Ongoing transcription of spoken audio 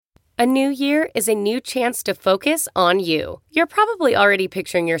A new year is a new chance to focus on you. You're probably already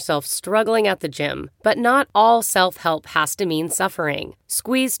picturing yourself struggling at the gym, but not all self-help has to mean suffering.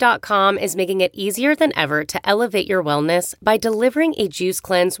 Squeeze.com is making it easier than ever to elevate your wellness by delivering a juice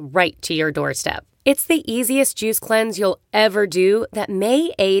cleanse right to your doorstep. It's the easiest juice cleanse you'll ever do that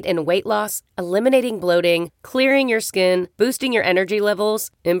may aid in weight loss, eliminating bloating, clearing your skin, boosting your energy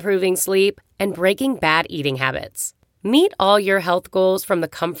levels, improving sleep, and breaking bad eating habits. Meet all your health goals from the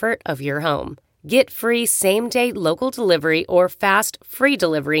comfort of your home. Get free same-day local delivery or fast free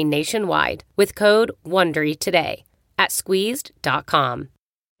delivery nationwide with code WONDERY today at squeezed.com.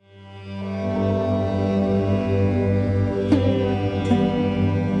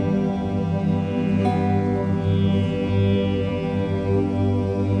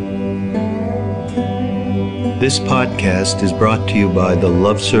 This podcast is brought to you by the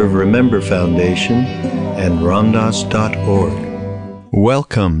Love Serve Remember Foundation and Ramdas.org.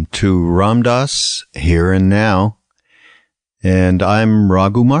 Welcome to Ram Dass Here and Now, and I'm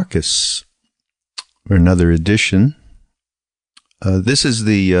Raghu Marcus for another edition. This is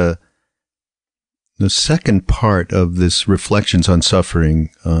the second part of this Reflections on Suffering,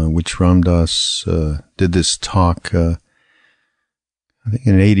 which Ram Dass did this talk, I think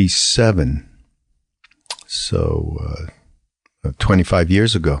in 1987. So, 25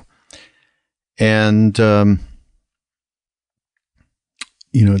 years ago. And,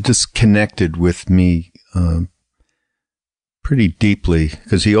 just connected with me, pretty deeply,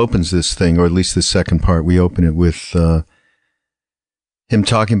 because he opens this thing, or at least the second part, we open it with, him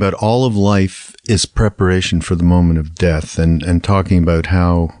talking about all of life is preparation for the moment of death, and talking about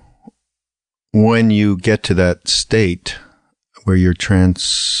how when you get to that state where you're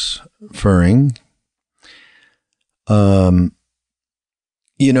transferring,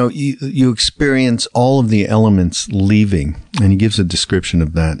 you experience all of the elements leaving, and he gives a description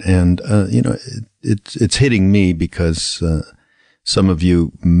of that. And, it's hitting me because, some of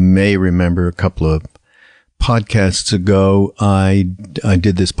you may remember a couple of podcasts ago, I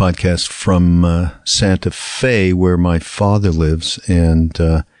did this podcast from, Santa Fe, where my father lives,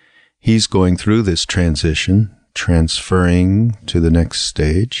 and, he's going through this transition, transferring to the next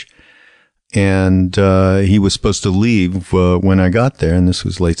stage. And he was supposed to leave when I got there, and this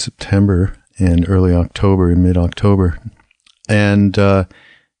was late September and early October and mid-October. And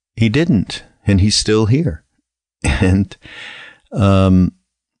he didn't, and he's still here. And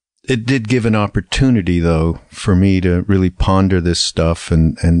it did give an opportunity, though, for me to really ponder this stuff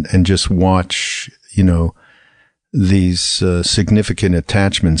and just watch, these significant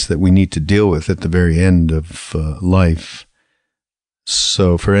attachments that we need to deal with at the very end of life.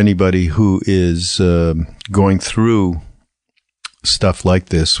 So for anybody who is going through stuff like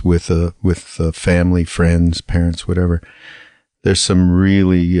this with family, friends, parents, whatever, there's some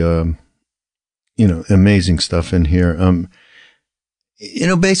really amazing stuff in here.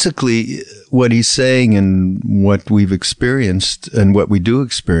 Basically what he's saying and what we've experienced and what we do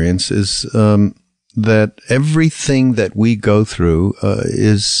experience is that everything that we go through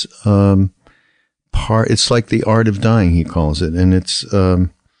is it's like the art of dying, he calls it. And it's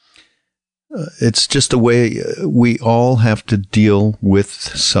just a way we all have to deal with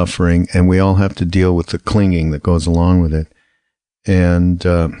suffering, and we all have to deal with the clinging that goes along with it. And,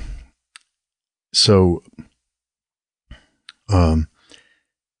 and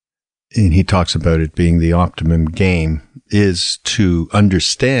he talks about it being the optimum game is to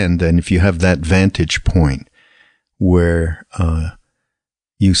understand. And if you have that vantage point where,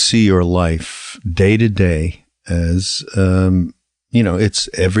 you see your life day to day as, it's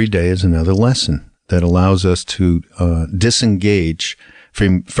every day is another lesson that allows us to, disengage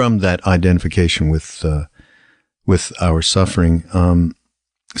from that identification with our suffering.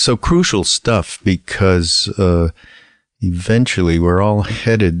 So crucial stuff because, eventually we're all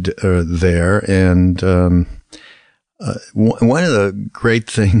headed, there. And, one of the great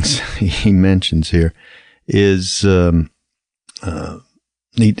things he mentions here is,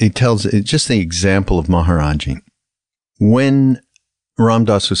 he tells just the example of Maharaji. When Ram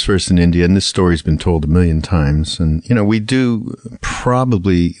Dass was first in India, and this story's been told a million times, and, we do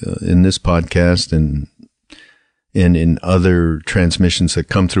probably in this podcast and in other transmissions that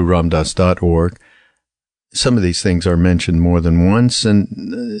come through Ramdas.org, some of these things are mentioned more than once,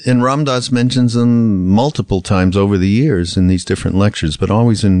 and Ram Dass mentions them multiple times over the years in these different lectures, but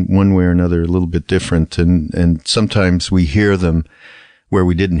always in one way or another a little bit different, and sometimes we hear them where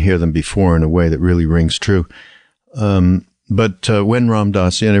we didn't hear them before in a way that really rings true. But when Ram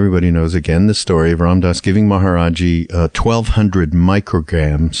Dass, and everybody knows again the story of Ram Dass giving Maharaji 1,200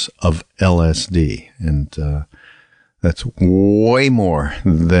 micrograms of LSD. And That's way more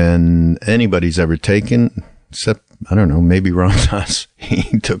than anybody's ever taken, except, I don't know, maybe Ram Dass.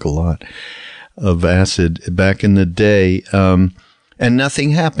 He took a lot of acid back in the day, and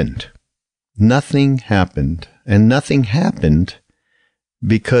nothing happened. Nothing happened. And nothing happened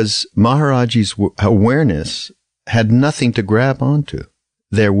because Maharaji's awareness had nothing to grab onto.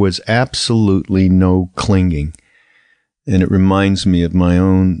 There was absolutely no clinging. And it reminds me of my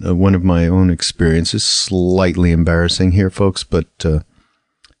own, one of my own experiences, slightly embarrassing here, folks, but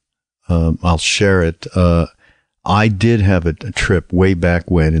I'll share it. I did have a trip way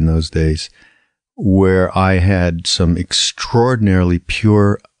back when, in those days, where I had some extraordinarily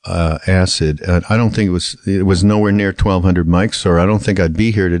pure acid. I don't think it was nowhere near 1200 mics, or I don't think I'd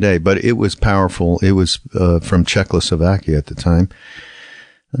be here today, but it was powerful. It was from Czechoslovakia at the time.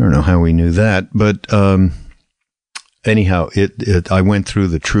 I don't know how we knew that, but anyhow, I went through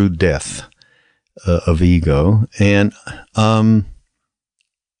the true death of ego, and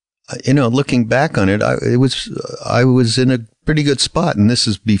looking back on it, I was in a pretty good spot, and this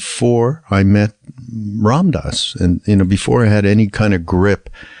is before I met Ram Dass, and before I had any kind of grip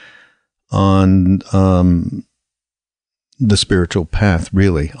on the spiritual path,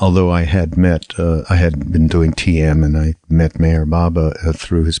 really. Although I had been doing TM, and I met Meher Baba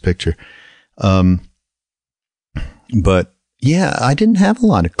through his picture. But yeah, I didn't have a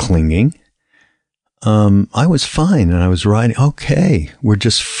lot of clinging. I was fine, and I was riding. Okay, we're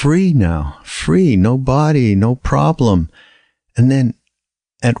just free now. Free, no body, no problem. And then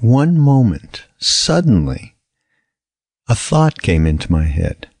at one moment, suddenly, a thought came into my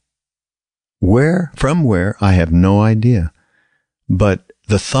head. From where, I have no idea. But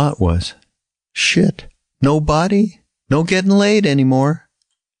the thought was, shit, no body, no getting laid anymore.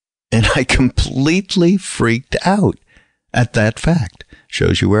 And I completely freaked out at that fact.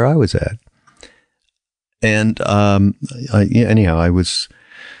 Shows you where I was at. And anyhow, I was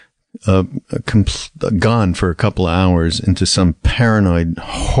gone for a couple of hours into some paranoid,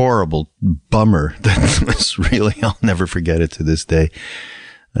 horrible bummer that was really, I'll never forget it to this day.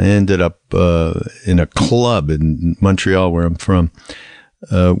 I ended up in a club in Montreal, where I'm from,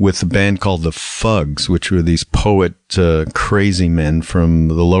 with a band called the Fugs, which were these poet crazy men from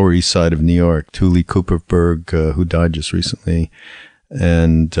the Lower East Side of New York, Tuli Cooperberg, who died just recently.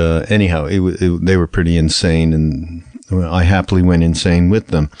 And anyhow, they were pretty insane, and I happily went insane with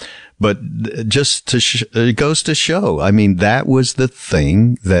them. But just it goes to show, I mean, that was the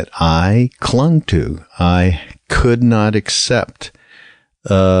thing that I clung to. I could not accept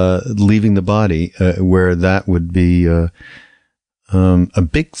leaving the body, where that would be a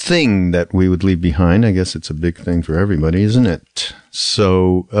big thing that we would leave behind. I guess it's a big thing for everybody, isn't it?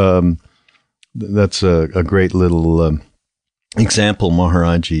 So that's a great little example.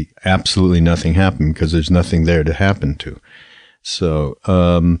 Maharaji, absolutely nothing happened because there's nothing there to happen to. So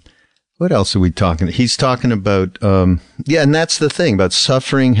what else are we talking? He's talking about and that's the thing about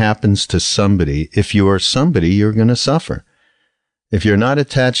suffering happens to somebody. If you are somebody, you're going to suffer. If you're not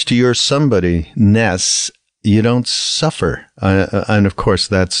attached to your somebody-ness, you don't suffer. And of course,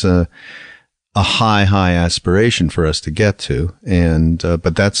 that's a high aspiration for us to get to. And,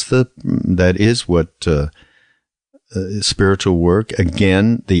 but that is what, spiritual work,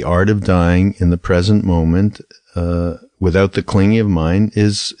 again, the art of dying in the present moment, without the clinging of mind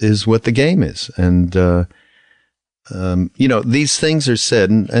is what the game is. And, these things are said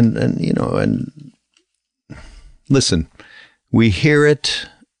and listen, we hear it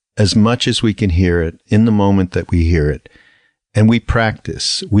as much as we can hear it in the moment that we hear it. And we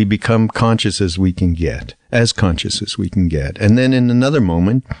practice. We become conscious as we can get, as conscious as we can get. And then in another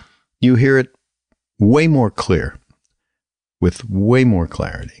moment, you hear it way more clear, with way more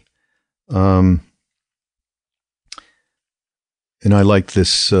clarity. And I like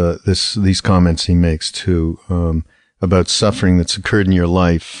these comments he makes too, about suffering that's occurred in your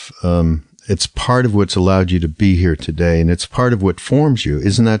life. It's part of what's allowed you to be here today, and it's part of what forms you.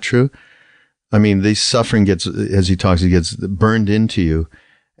 Isn't that true? I mean, the suffering gets, as he talks, it gets burned into you,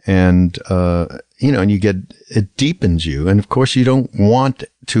 and, and it deepens you. And of course, you don't want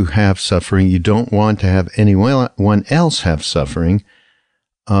to have suffering. You don't want to have anyone else have suffering.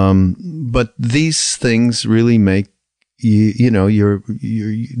 But these things really make you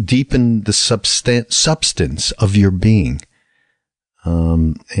deepen the substance of your being.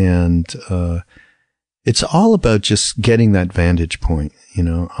 It's all about just getting that vantage point.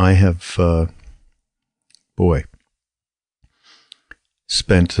 I have,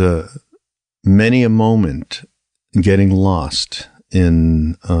 spent, many a moment getting lost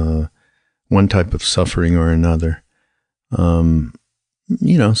in, one type of suffering or another.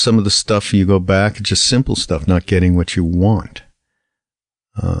 some of the stuff you go back, just simple stuff, not getting what you want.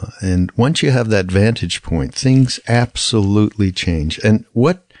 And once you have that vantage point, things absolutely change. And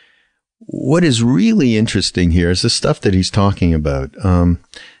what is really interesting here is the stuff that he's talking about.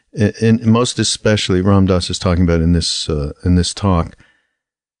 And most especially Ram Dass is talking about in this talk,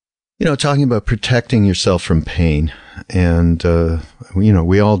 talking about protecting yourself from pain. And,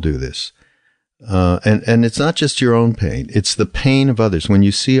 we all do this. And it's not just your own pain. It's the pain of others. When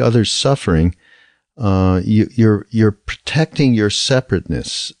you see others suffering, you're protecting your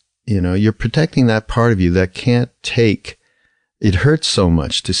separateness. You're protecting that part of you that can't take. It hurts so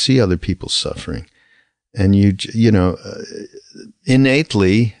much to see other people suffering. And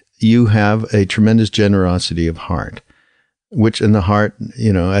innately, you have a tremendous generosity of heart, and the heart,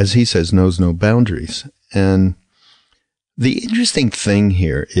 as he says, knows no boundaries. And the interesting thing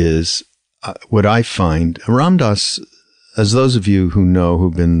here is, what I find, Ram Dass, as those of you who know,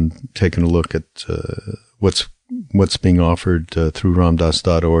 who've been taking a look at what's being offered through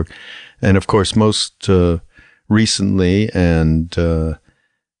ramdass.org, and of course, most recently, and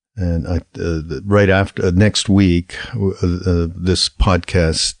right after next week, this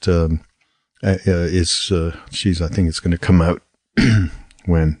podcast I think it's going to come out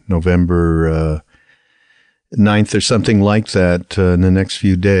when November 9th or something like that in the next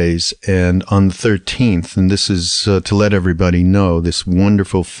few days. And on the 13th, and this is to let everybody know, this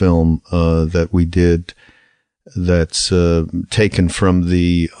wonderful film that we did that's taken from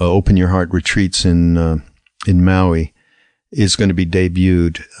the Open Your Heart retreats in Maui is going to be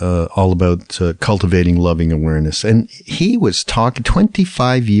debuted, all about cultivating loving awareness. And he was talking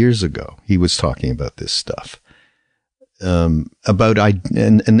 25 years ago. He was talking about this stuff. And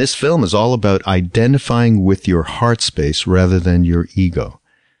this film is all about identifying with your heart space rather than your ego.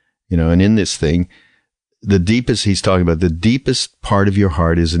 And in this thing, he's talking about the deepest part of your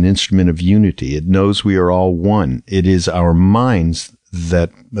heart is an instrument of unity. It knows we are all one. It is our minds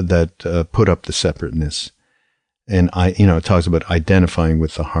that put up the separateness. And it talks about identifying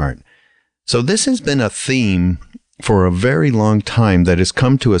with the heart. So this has been a theme for a very long time that has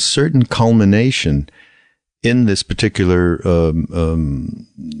come to a certain culmination in this particular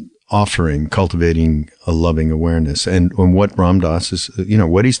offering, cultivating a loving awareness, and what Ram Dass is,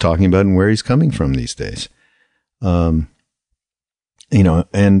 what he's talking about and where he's coming from these days. And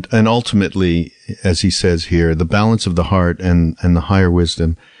ultimately, as he says here, the balance of the heart and the higher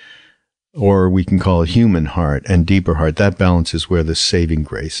wisdom, or we can call it human heart and deeper heart, that balance is where the saving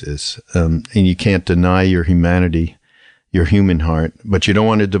grace is. And you can't deny your humanity, your human heart, but you don't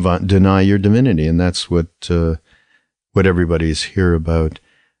want to deny your divinity. And that's what everybody's here about.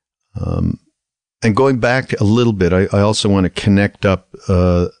 And going back a little bit, I also want to connect up,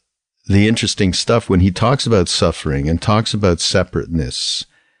 the interesting stuff when he talks about suffering and talks about separateness,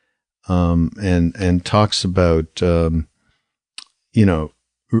 and talks about,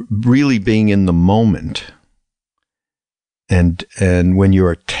 really being in the moment, and when you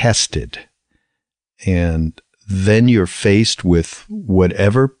are tested, and then you're faced with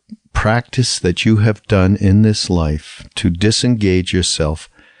whatever practice that you have done in this life to disengage yourself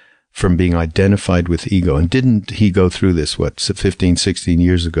from being identified with ego. And didn't he go through this, 15, 16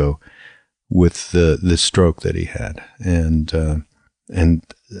 years ago with the stroke that he had, and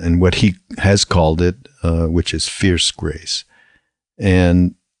what he has called it, which is fierce grace.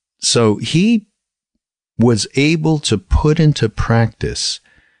 And so he was able to put into practice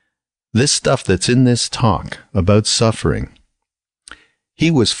this stuff that's in this talk about suffering.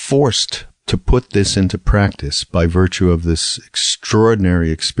 He was forced to put this into practice by virtue of this extraordinary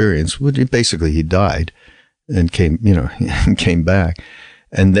experience. Basically, he died and came back,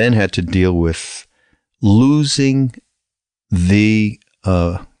 and then had to deal with losing the,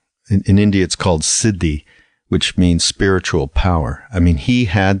 in India it's called siddhi, which means spiritual power. I mean, he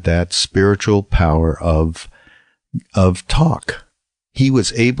had that spiritual power of talk. He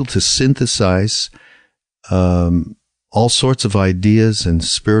was able to synthesize all sorts of ideas and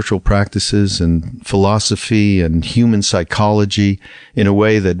spiritual practices and philosophy and human psychology in a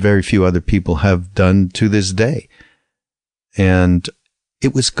way that very few other people have done to this day. And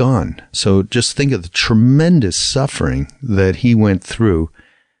it was gone. So just think of the tremendous suffering that he went through,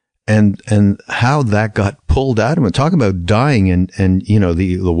 and how that got pulled out of him. Talk about dying, and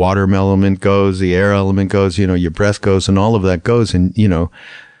the water element goes, the air element goes, your breath goes, and all of that goes, and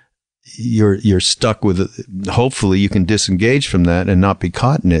you're stuck with it. Hopefully you can disengage from that and not be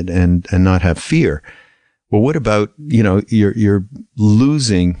caught in it, and not have fear. Well, what about, you're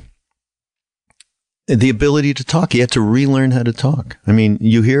losing the ability to talk. You had to relearn how to talk. I mean,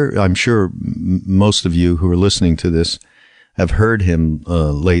 you hear, I'm sure most of you who are listening to this, have heard him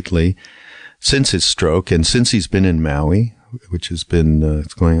lately since his stroke and since he's been in Maui, which has been,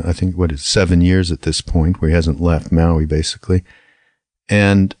 it's going, I think, 7 years at this point, where he hasn't left Maui, basically.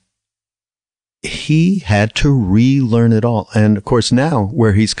 And he had to relearn it all. And of course, now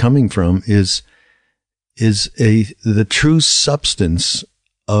where he's coming from is the true substance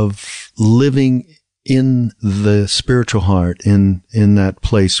of living in the spiritual heart, in that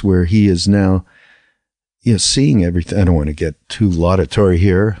place where he is now, seeing everything. I don't want to get too laudatory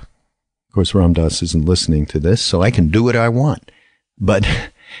here. Of course, Ram Dass isn't listening to this, so I can do what I want. But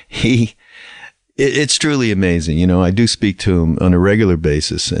it's truly amazing. I do speak to him on a regular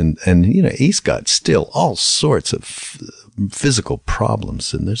basis, and he's got still all sorts of physical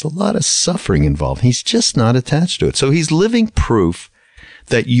problems, and there's a lot of suffering involved. He's just not attached to it. So he's living proof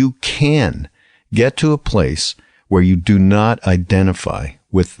that you can get to a place where you do not identify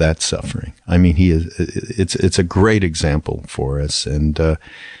with that suffering. I mean, it's a great example for us.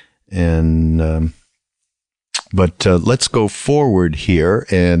 But let's go forward here,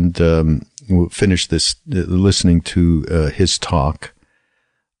 and we'll finish this listening to his talk,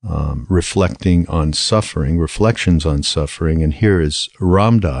 reflections on suffering. And here is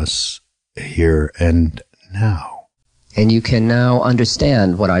Ram Dass, Here and Now. And you can now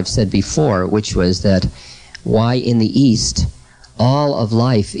understand what I've said before, which was that why in the East all of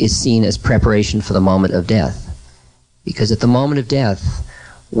life is seen as preparation for the moment of death. Because at the moment of death,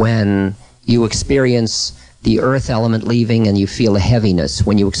 when you experience the earth element leaving and you feel a heaviness,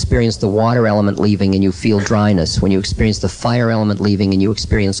 when you experience the water element leaving and you feel dryness, when you experience the fire element leaving and you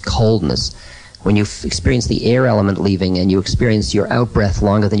experience coldness, when you experience the air element leaving and you experience your out-breath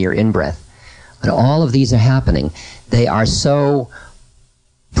longer than your in-breath, when all of these are happening, they are so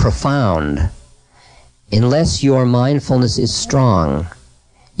profound. Unless your mindfulness is strong,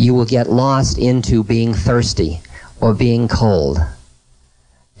 you will get lost into being thirsty or being cold.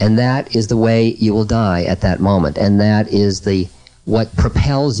 And that is the way you will die at that moment. And that is what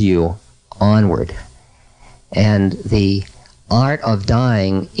propels you onward. And the art of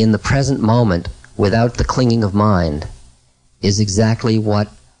dying in the present moment without the clinging of mind is exactly what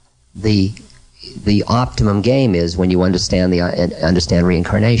the optimum game is when you understand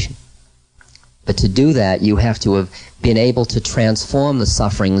reincarnation. But to do that, you have to have been able to transform the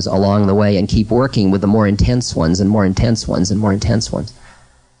sufferings along the way and keep working with the more intense ones and more intense ones and more intense ones.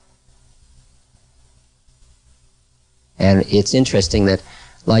 And it's interesting that,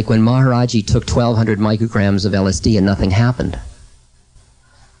 like when Maharaji took 1,200 micrograms of LSD and nothing happened,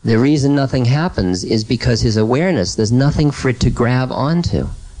 the reason nothing happens is because his awareness, there's nothing for it to grab onto.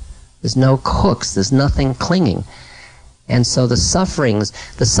 There's no hooks, there's nothing clinging. And so the sufferings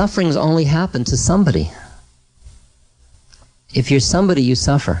only happen to somebody. If you're somebody, you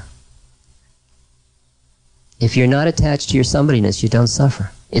suffer. If you're not attached to your somebodyness, you don't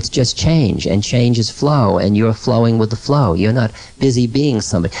suffer. It's just change, and change is flow, and you're flowing with the flow. You're not busy being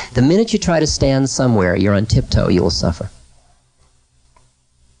somebody. The minute you try to stand somewhere, you're on tiptoe, you will suffer.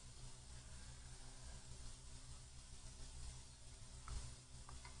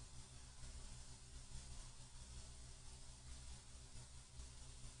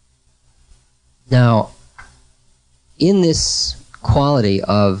 Now, in this quality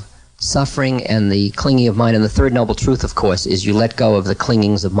of suffering and the clinging of mind, and the third noble truth, of course, is you let go of the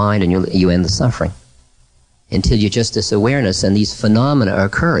clingings of mind and you end the suffering until you're just this awareness and these phenomena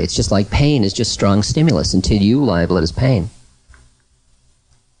occur. It's just like pain is just strong stimulus until you label it as pain.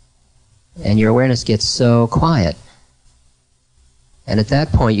 And your awareness gets so quiet. And at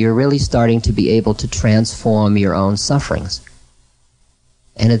that point, you're really starting to be able to transform your own sufferings.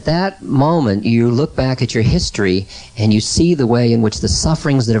 And at that moment, you look back at your history and you see the way in which the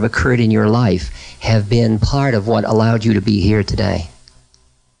sufferings that have occurred in your life have been part of what allowed you to be here today.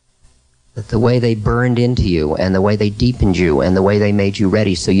 That the way they burned into you and the way they deepened you and the way they made you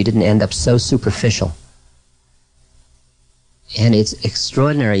ready so you didn't end up so superficial. And it's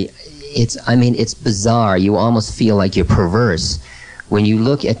extraordinary. It's bizarre. You almost feel like you're perverse when you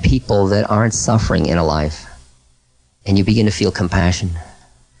look at people that aren't suffering in a life and you begin to feel compassion.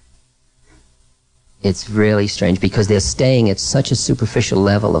 It's really strange because they're staying at such a superficial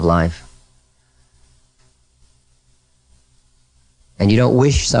level of life. And you don't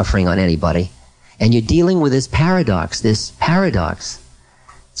wish suffering on anybody. And you're dealing with this paradox, this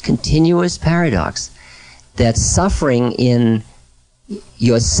continuous paradox, that suffering in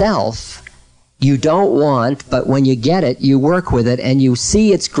yourself you don't want, but when you get it, you work with it and you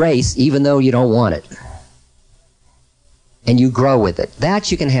see its grace even though you don't want it. And you grow with it.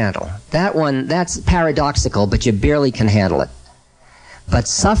 That you can handle. That one, that's paradoxical, but you barely can handle it. But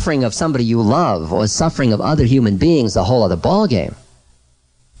suffering of somebody you love or suffering of other human beings is a whole other ballgame.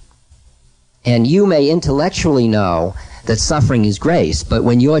 And you may intellectually know that suffering is grace, but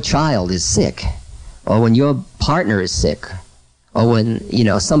when your child is sick, or when your partner is sick, or when,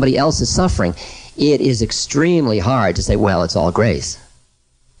 somebody else is suffering, it is extremely hard to say, well, it's all grace.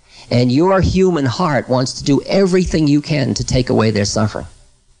 And your human heart wants to do everything you can to take away their suffering.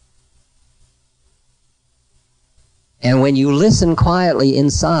 And when you listen quietly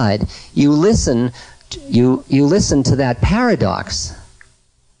inside, you listen to that paradox,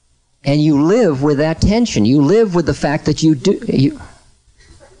 and you live with that tension. You live with the fact that you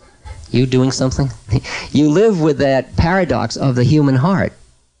doing something? You live with that paradox of the human heart.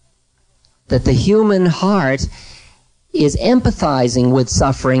 That the human heart is empathizing with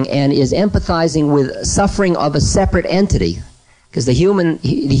suffering and is empathizing with suffering of a separate entity. Because the human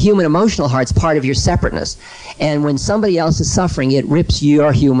emotional heart's part of your separateness. And when somebody else is suffering, it rips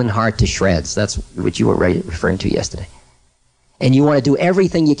your human heart to shreds. That's what you were referring to yesterday. And you want to do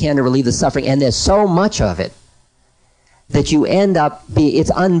everything you can to relieve the suffering, and there's so much of it that you end up,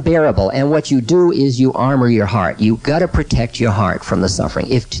 it's unbearable. And what you do is you armor your heart. You've got to protect your heart from the suffering.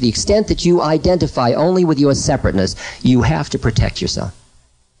 If to the extent that you identify only with your separateness, you have to protect yourself.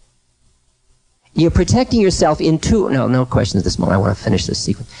 You're protecting yourself in no questions this moment. I want to finish this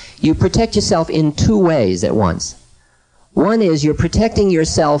sequence. You protect yourself in two ways at once. One is you're protecting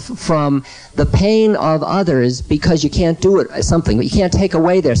yourself from the pain of others because you can't do it, something, but you can't take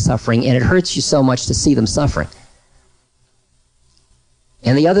away their suffering, and it hurts you so much to see them suffering.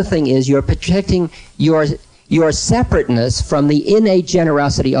 And the other thing is you're protecting your separateness from the innate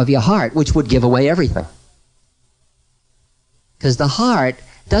generosity of your heart, which would give away everything. Because the heart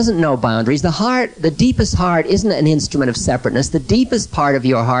doesn't know boundaries. The deepest heart isn't an instrument of separateness. The deepest part of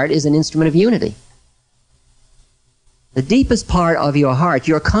your heart is an instrument of unity. The deepest part of your heart,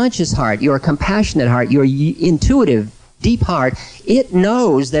 your conscious heart, your compassionate heart, your intuitive, deep heart, it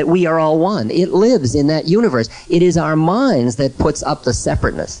knows that we are all one. It lives in that universe. It is our minds that puts up the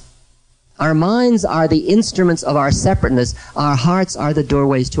separateness. Our minds are the instruments of our separateness. Our hearts are the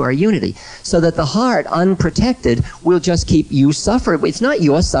doorways to our unity. So that the heart, unprotected, will just keep you suffering. It's not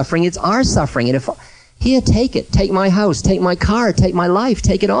your suffering, it's our suffering. And here, take it. Take my house, take my car, take my life,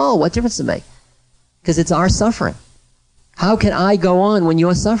 take it all. What difference does it make? Because it's our suffering. How can I go on when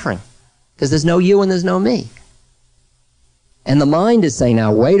you're suffering? Because there's no you and there's no me. And the mind is saying,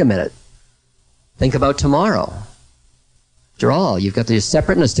 now, wait a minute. Think about tomorrow. After all, you've got your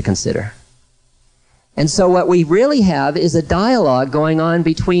separateness to consider. And so what we really have is a dialogue going on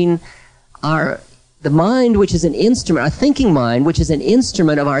between the mind, which is an instrument, our thinking mind, which is an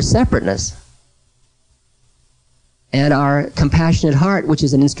instrument of our separateness, and our compassionate heart, which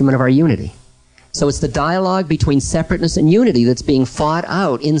is an instrument of our unity. So it's the dialogue between separateness and unity that's being fought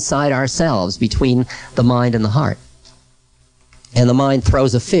out inside ourselves between the mind and the heart. And the mind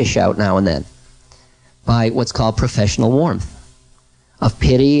throws a fish out now and then by what's called professional warmth, of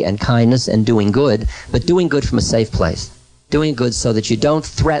pity and kindness and doing good, but doing good from a safe place. Doing good so that you don't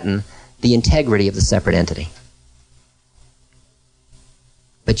threaten the integrity of the separate entity.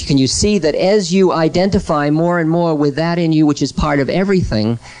 But can you see that as you identify more and more with that in you, which is part of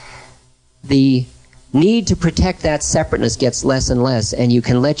everything, the need to protect that separateness gets less and less, and you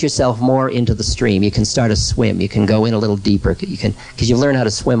can let yourself more into the stream. You can start to swim. You can go in a little deeper. Because you learn how to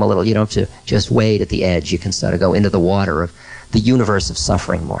swim a little. You don't have to just wade at the edge. You can start to go into the water of the universe of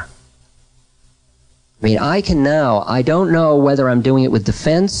suffering more. I mean, I don't know whether I'm doing it with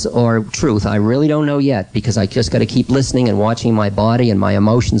defense or truth. I really don't know yet, because I just got to keep listening and watching my body and my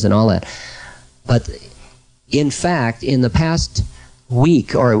emotions and all that. But in fact, in the past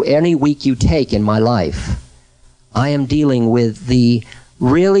week, or any week you take in my life, I am dealing with the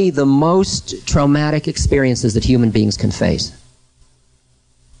most traumatic experiences that human beings can face.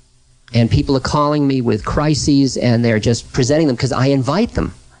 And people are calling me with crises, and they're just presenting them because I invite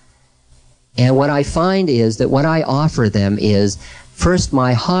them. And what I find is that what I offer them is, first,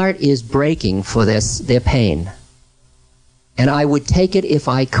 my heart is breaking for their pain. And I would take it if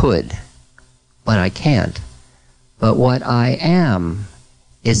I could, but I can't. But what I am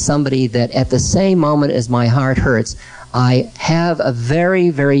is somebody that at the same moment as my heart hurts, I have a very,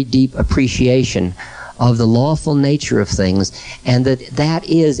 very deep appreciation of the lawful nature of things, and that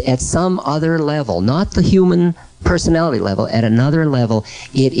is at some other level, not the human personality level, at another level,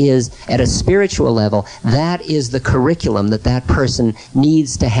 it is at a spiritual level, that is the curriculum that person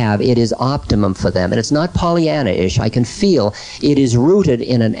needs to have. It is optimum for them. And it's not Pollyanna-ish. I can feel it is rooted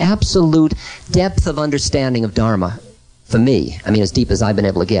in an absolute depth of understanding of Dharma. For me, I mean, as deep as I've been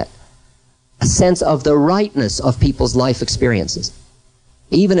able to get. A sense of the rightness of people's life experiences.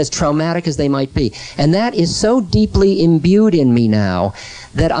 even as traumatic as they might be. And that is so deeply imbued in me now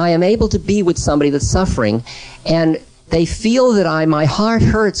that I am able to be with somebody that's suffering, and they feel that my heart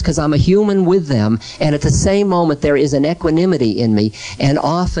hurts because I'm a human with them, and at the same moment there is an equanimity in me, and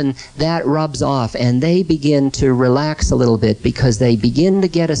often that rubs off, and they begin to relax a little bit because they begin to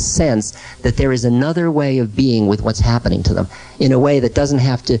get a sense that there is another way of being with what's happening to them in a way that doesn't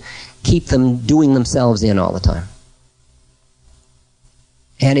have to keep them doing themselves in all the time.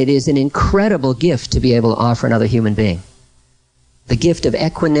 And it is an incredible gift to be able to offer another human being. The gift of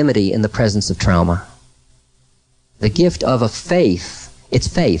equanimity in the presence of trauma. The gift of a faith. It's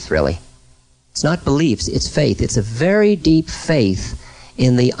faith, really. It's not beliefs, it's faith. It's a very deep faith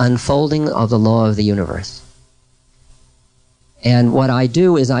in the unfolding of the law of the universe. And what I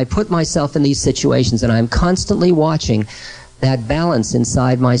do is I put myself in these situations, and I'm constantly watching that balance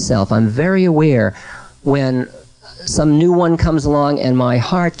inside myself. I'm very aware when some new one comes along and my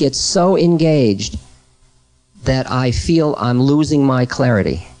heart gets so engaged that I feel I'm losing my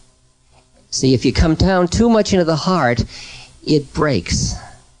clarity. See, if you come down too much into the heart, it breaks.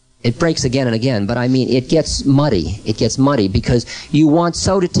 It breaks again and again, but I mean, it gets muddy. It gets muddy because you want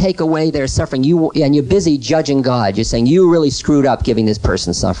so to take away their suffering, and you're busy judging God. You're saying, you really screwed up giving this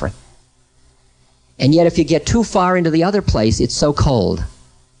person suffering. And yet if you get too far into the other place, it's so cold.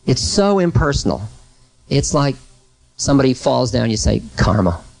 It's so impersonal. It's like somebody falls down, you say,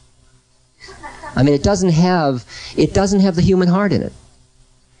 karma. I mean, it doesn't have the human heart in it.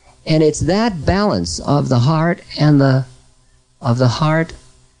 And it's that balance of the heart and that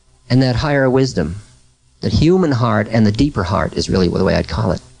higher wisdom, the human heart and the deeper heart is really the way I'd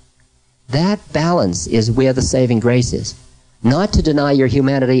call it. That balance is where the saving grace is. Not to deny your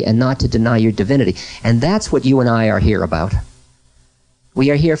humanity and not to deny your divinity. And that's what you and I are here about. We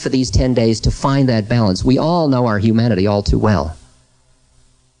are here for these 10 days to find that balance. We all know our humanity all too well.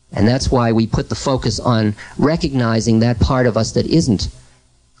 And that's why we put the focus on recognizing that part of us that isn't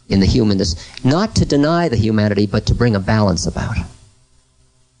in the humanness. Not to deny the humanity, but to bring a balance about.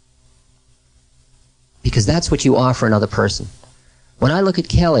 Because that's what you offer another person. When I look at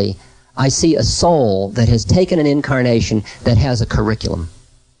Kelly, I see a soul that has taken an incarnation that has a curriculum.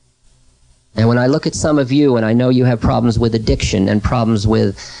 And when I look at some of you, and I know you have problems with addiction and problems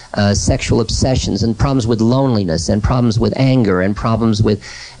with sexual obsessions and problems with loneliness and problems with anger and problems with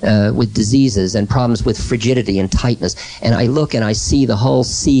diseases and problems with frigidity and tightness, and I look and I see the whole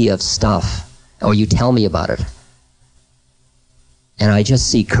sea of stuff, or you tell me about it. And I just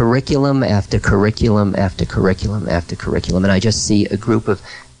see curriculum after curriculum after curriculum after curriculum, and I just see a group of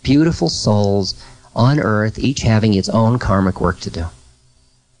beautiful souls on earth, each having its own karmic work to do.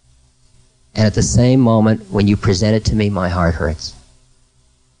 And at the same moment, when you present it to me, my heart hurts.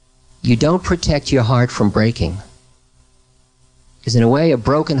 You don't protect your heart from breaking. Because in a way, a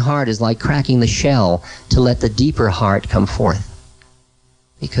broken heart is like cracking the shell to let the deeper heart come forth.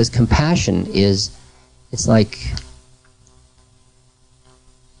 Because compassion it's like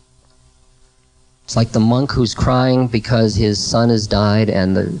the monk who's crying because his son has died,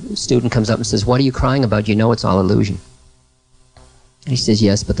 and the student comes up and says, "What are you crying about? You know it's all illusion." And he says,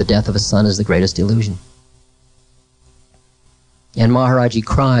 "Yes, but the death of a son is the greatest illusion." And Maharaji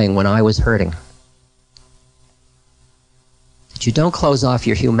crying when I was hurting. That you don't close off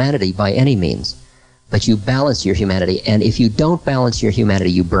your humanity by any means, but you balance your humanity. And if you don't balance your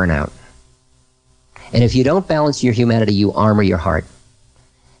humanity, you burn out. And if you don't balance your humanity, you armor your heart.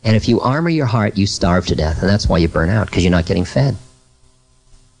 And if you armor your heart, you starve to death. And that's why you burn out, because you're not getting fed.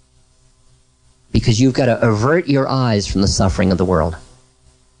 Because you've got to avert your eyes from the suffering of the world.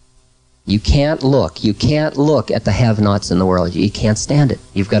 You can't look at the have-nots in the world. You can't stand it.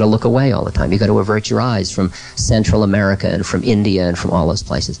 You've got to look away all the time. You've got to avert your eyes from Central America and from India and from all those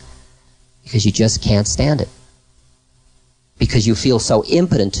places. Because you just can't stand it. Because you feel so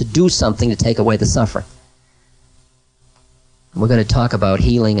impotent to do something to take away the suffering. We're going to talk about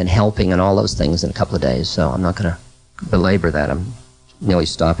healing and helping and all those things in a couple of days, so I'm not going to belabor that. I'm nearly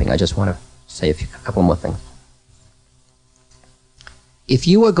stopping. I just want to say a couple more things. If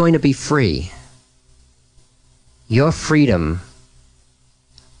you are going to be free, your freedom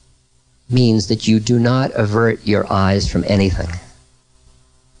means that you do not avert your eyes from anything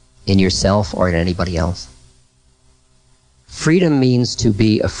in yourself or in anybody else. Freedom means to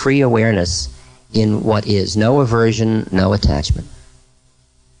be a free awareness in what is. No aversion, no attachment.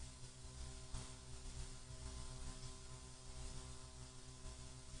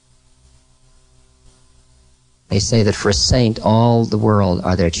 They say that for a saint, all the world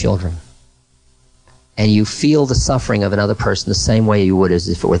are their children. And you feel the suffering of another person the same way you would as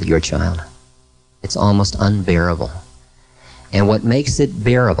if it were your child. It's almost unbearable. and what makes it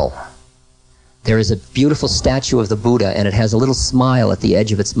bearable. There is a beautiful statue of the Buddha, and it has a little smile at the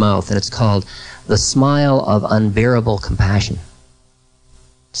edge of its mouth, and it's called the smile of unbearable compassion.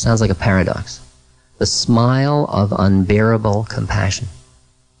 Sounds like a paradox. The smile of unbearable compassion.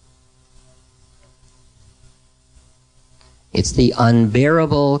 It's the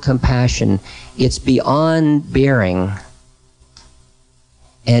unbearable compassion. It's beyond bearing.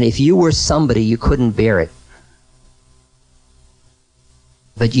 And if you were somebody, you couldn't bear it.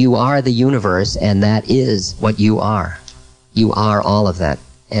 But you are the universe, and that is what you are. You are all of that.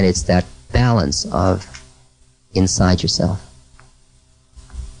 And it's that balance of inside yourself.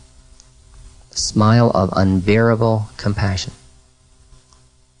 A smile of unbearable compassion.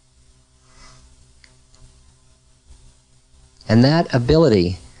 And that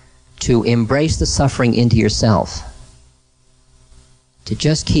ability to embrace the suffering into yourself, to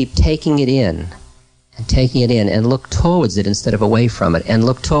just keep taking it in and look towards it instead of away from it, and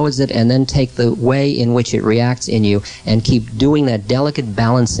look towards it and then take the way in which it reacts in you, and keep doing that delicate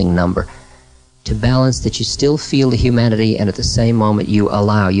balancing number to balance that you still feel the humanity, and at the same moment you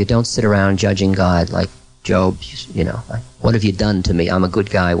allow. You don't sit around judging God like Job, like, what have you done to me? I'm a good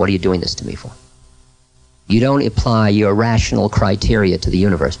guy. What are you doing this to me for? You don't apply your rational criteria to the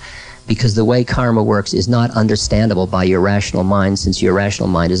universe, because the way karma works is not understandable by your rational mind, since your rational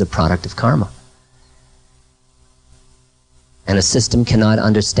mind is a product of karma. And a system cannot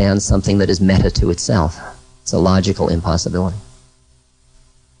understand something that is meta to itself. It's a logical impossibility.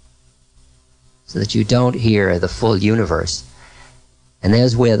 So that you don't hear the full universe. And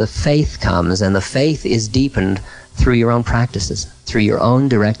there's where the faith comes, and the faith is deepened through your own practices, through your own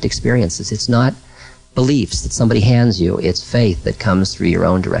direct experiences. It's not beliefs that somebody hands you, it's faith that comes through your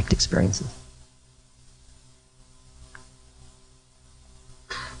own direct experiences.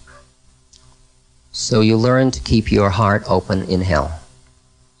 So you learn to keep your heart open in hell,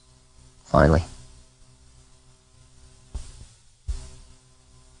 finally.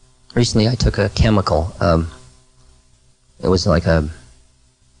 Recently I took a chemical. It was like a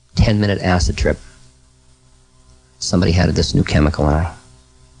 10-minute acid trip. Somebody had this new chemical, and I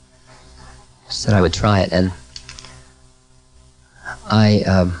said I would try it, and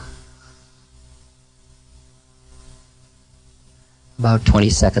about 20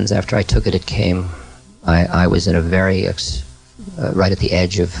 seconds after I took it, it came. I was in a very, right at the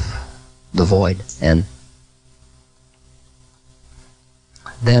edge of the void, and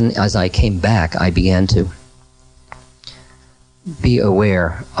then as I came back, I began to be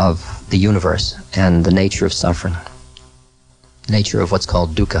aware of the universe and the nature of suffering, the nature of what's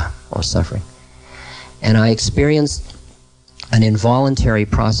called dukkha, or suffering. And I experienced an involuntary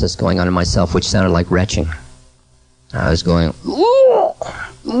process going on in myself, which sounded like retching. I was going,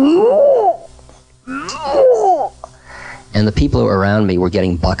 and the people who were around me were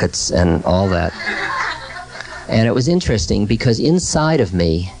getting buckets and all that. And it was interesting, because inside of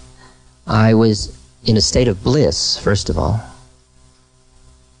me, I was in a state of bliss, first of all.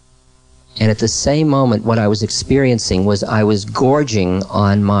 And at the same moment, what I was experiencing was I was gorging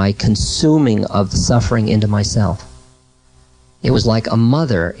on my consuming of the suffering into myself. It was like a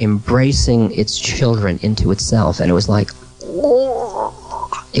mother embracing its children into itself, and it was like,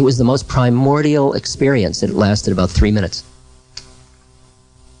 it was the most primordial experience. It lasted about 3 minutes.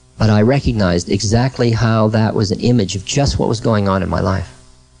 But I recognized exactly how that was an image of just what was going on in my life.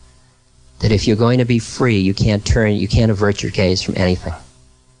 That if you're going to be free, you can't avert your gaze from anything.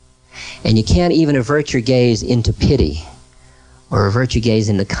 And you can't even avert your gaze into pity, or avert your gaze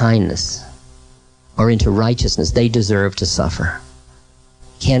into kindness, or into righteousness. They deserve to suffer.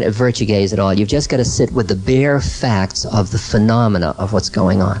 You can't avert your gaze at all. You've just got to sit with the bare facts of the phenomena of what's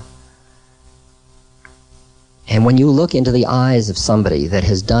going on. And when you look into the eyes of somebody that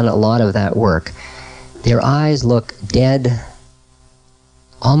has done a lot of that work, their eyes look dead,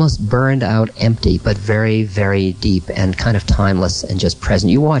 almost burned out, empty, but very, very deep and kind of timeless and just present.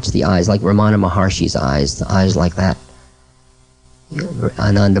 You watch the eyes, like Ramana Maharshi's eyes, the eyes like that.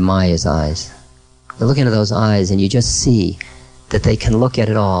 Ananda Maya's eyes. You look into those eyes and you just see that they can look at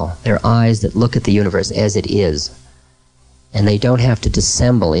it all. They're eyes that look at the universe as it is. And they don't have to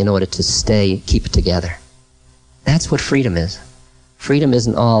dissemble in order to keep it together. That's what freedom is. Freedom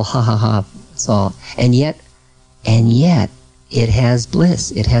isn't all ha ha ha, it's all. And yet, it has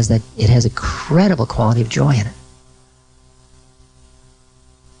bliss. It has a incredible quality of joy in it.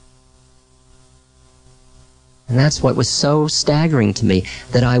 And that's what was so staggering to me,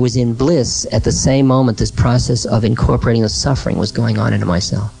 that I was in bliss at the same moment this process of incorporating the suffering was going on into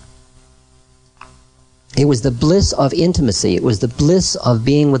myself. It was the bliss of intimacy. It was the bliss of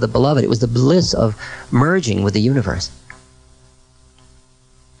being with the beloved. It was the bliss of merging with the universe.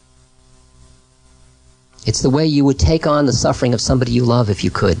 It's the way you would take on the suffering of somebody you love if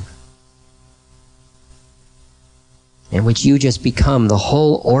you could. In which you just become the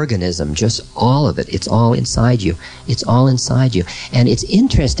whole organism, just all of it. It's all inside you. It's all inside you. And it's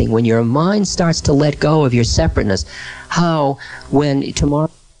interesting when your mind starts to let go of your separateness, how when tomorrow,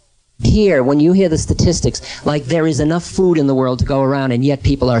 when you hear the statistics, like there is enough food in the world to go around and yet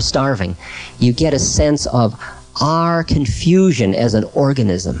people are starving, you get a sense of our confusion as an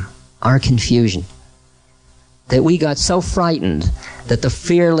organism, our confusion. That we got so frightened that the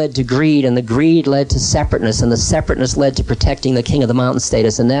fear led to greed, and the greed led to separateness, and the separateness led to protecting the king of the mountain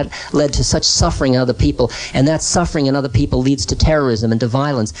status, and that led to such suffering in other people, and that suffering in other people leads to terrorism and to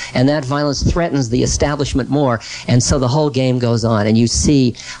violence, and that violence threatens the establishment more, and so the whole game goes on, and you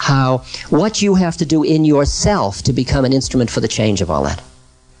see how what you have to do in yourself to become an instrument for the change of all that.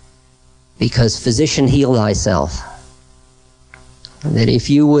 Because physician, heal thyself. That if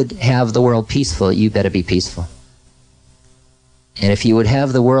you would have the world peaceful, you better be peaceful. And if you would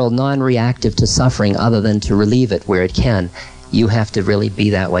have the world non-reactive to suffering other than to relieve it where it can, you have to really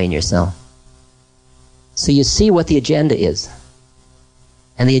be that way in yourself. So you see what the agenda is.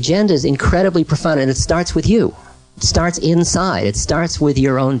 And the agenda is incredibly profound, and it starts with you. It starts inside. It starts with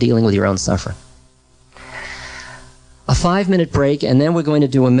your own dealing with your own suffering. A 5-minute break, and then we're going to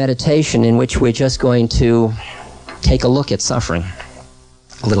do a meditation in which we're just going to take a look at suffering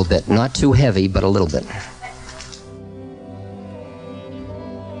a little bit. Not too heavy, but a little bit.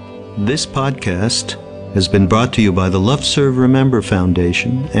 This podcast has been brought to you by the Love Serve Remember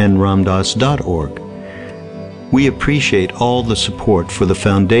Foundation and Ramdas.org. We appreciate all the support for the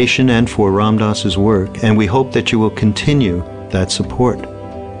foundation and for Ram Dass's work, and we hope that you will continue that support.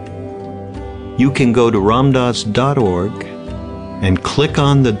 You can go to Ramdas.org and click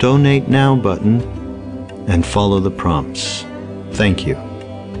on the Donate Now button and follow the prompts. Thank you.